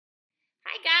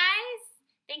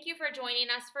Thank you for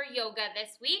joining us for yoga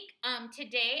this week.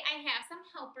 Today I have some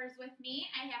helpers with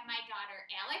me. I have my daughter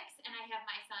Alex and I have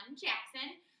my son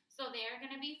Jackson. So they're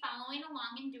going to be following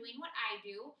along and doing what I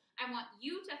do. I want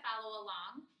you to follow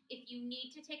along. If you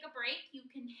need to take a break, you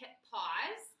can hit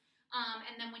pause.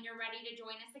 And then when you're ready to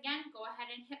join us again, go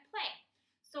ahead and hit play.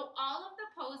 So all of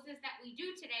the poses that we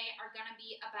do today are going to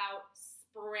be about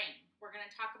spring. We're going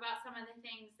to talk about some of the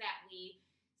things that we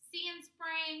see in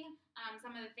spring,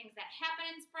 some of the things that happen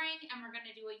in spring, and we're going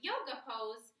to do a yoga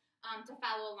pose to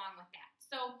follow along with that.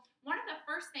 So one of the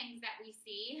first things that we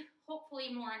see,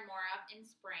 hopefully more and more of in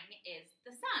spring, is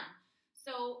the sun.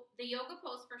 So the yoga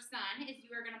pose for sun is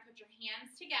you are going to put your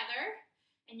hands together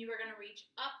and you are going to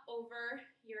reach up over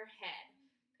your head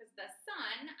because the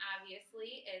sun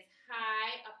obviously is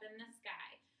high up in the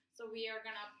sky. So we are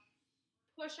going to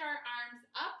push our arms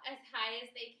up as high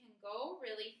as they can go,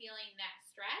 really feeling that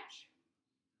stretch.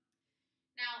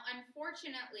 Now,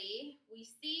 unfortunately, we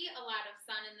see a lot of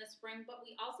sun in the spring, but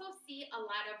we also see a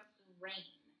lot of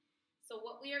rain. So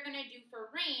what we are going to do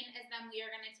for rain is then we are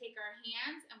going to take our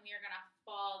hands and we are going to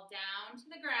fall down to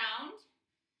the ground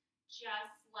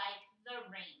just like the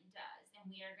rain does. And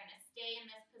we are going to stay in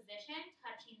this position,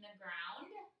 touching the ground,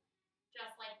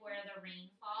 just like where the rain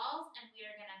falls. And we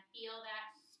are going to feel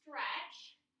that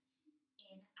stretch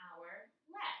in our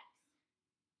legs.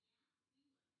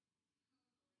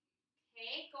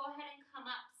 Okay, go ahead and come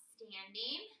up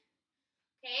standing.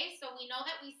 Okay, so we know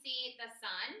that we see the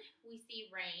sun, we see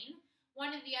rain.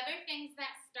 One of the other things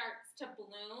that starts to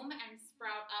bloom and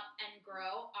sprout up and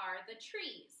grow are the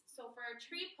trees. So for a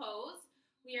tree pose,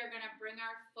 we are going to bring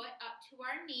our foot up to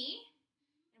our knee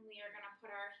and we are going to put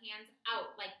our hands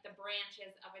out like the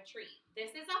branches of a tree.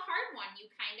 This is a hard one. You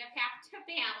kind of have to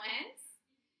balance.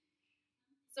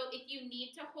 So if you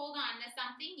need to hold on to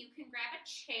something, you can grab a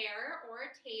chair or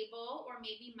a table or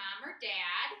maybe mom or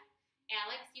dad.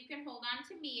 Alex, you can hold on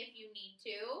to me if you need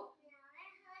to.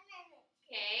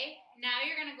 Okay, now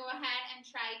you're going to go ahead and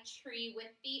try tree with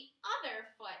the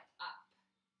other foot up.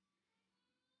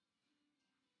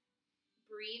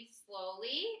 Breathe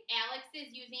slowly. Alex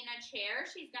is using a chair.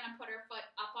 She's going to put her foot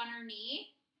up on her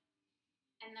knee.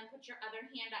 And then put your other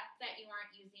hand up that you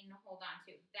aren't using to hold on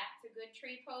to. That's a good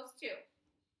tree pose too.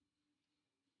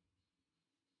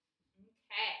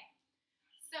 Okay,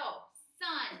 so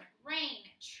sun, rain,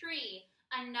 tree.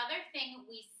 Another thing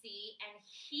we see and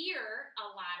hear a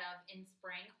lot of in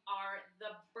spring are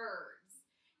the birds.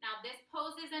 Now this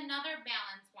pose is another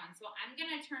balance one, so I'm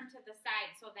going to turn to the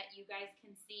side so that you guys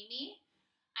can see me.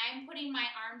 I'm putting my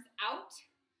arms out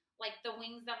like the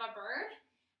wings of a bird,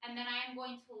 and then I'm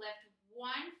going to lift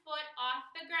one foot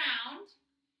off the ground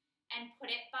and put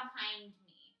it behind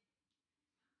me.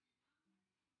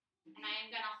 And I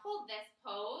am going to hold this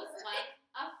pose like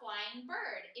a flying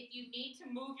bird. If you need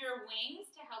to move your wings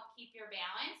to help keep your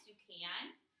balance, you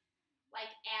can.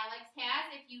 Like Alex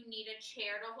has, if you need a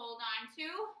chair to hold on to,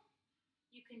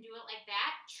 you can do it like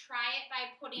that. Try it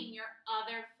by putting your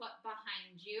other foot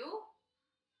behind you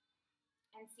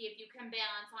and see if you can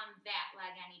balance on that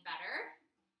leg any better.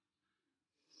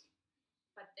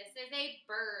 But this is a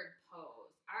bird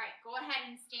pose. All right, go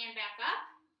ahead and stand back up.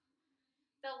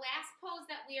 The last pose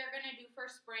that we are going to do for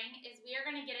spring is we are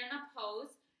going to get in a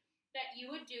pose that you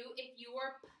would do if you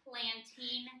were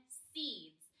planting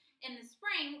seeds. In the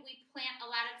spring, we plant a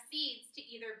lot of seeds to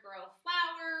either grow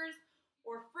flowers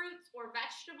or fruits or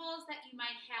vegetables that you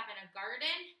might have in a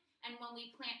garden. And when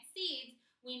we plant seeds,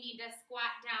 we need to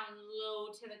squat down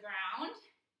low to the ground.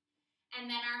 And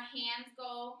then our hands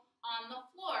go on the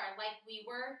floor like we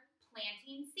were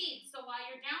planting seeds. So while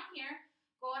you're down here,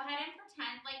 go ahead and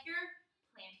pretend like you're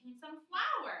planting some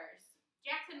flowers.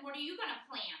 Jackson, what are you going to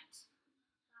plant?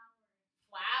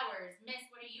 Flowers. Miss,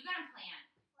 what are you going to plant?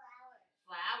 Flowers.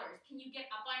 Flowers. Can you get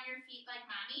up on your feet like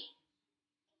mommy?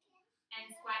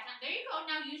 And squat down. There you go.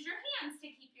 Now use your hands to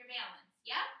keep your balance.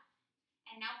 Yep.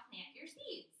 And now plant your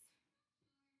seeds.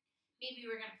 Maybe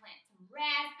we're going to plant some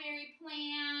raspberry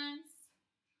plants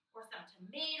or some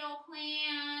tomato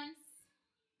plants.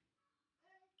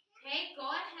 Okay, go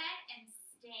ahead and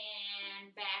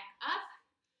stand back up.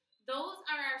 Those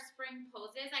are our spring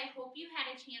poses. I hope you had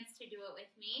a chance to do it with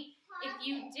me. If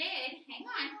you did, hang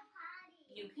on.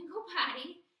 You can go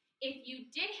potty. If you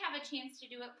did have a chance to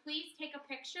do it, please take a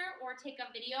picture or take a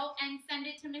video and send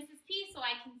it to Mrs. P so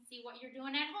I can see what you're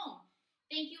doing at home.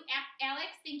 Thank you, Alex.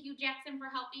 Thank you, Jackson, for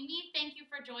helping me. Thank you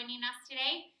for joining us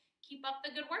today. Keep up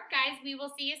the good work, guys. We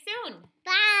will see you soon.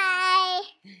 Bye.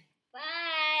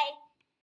 Bye.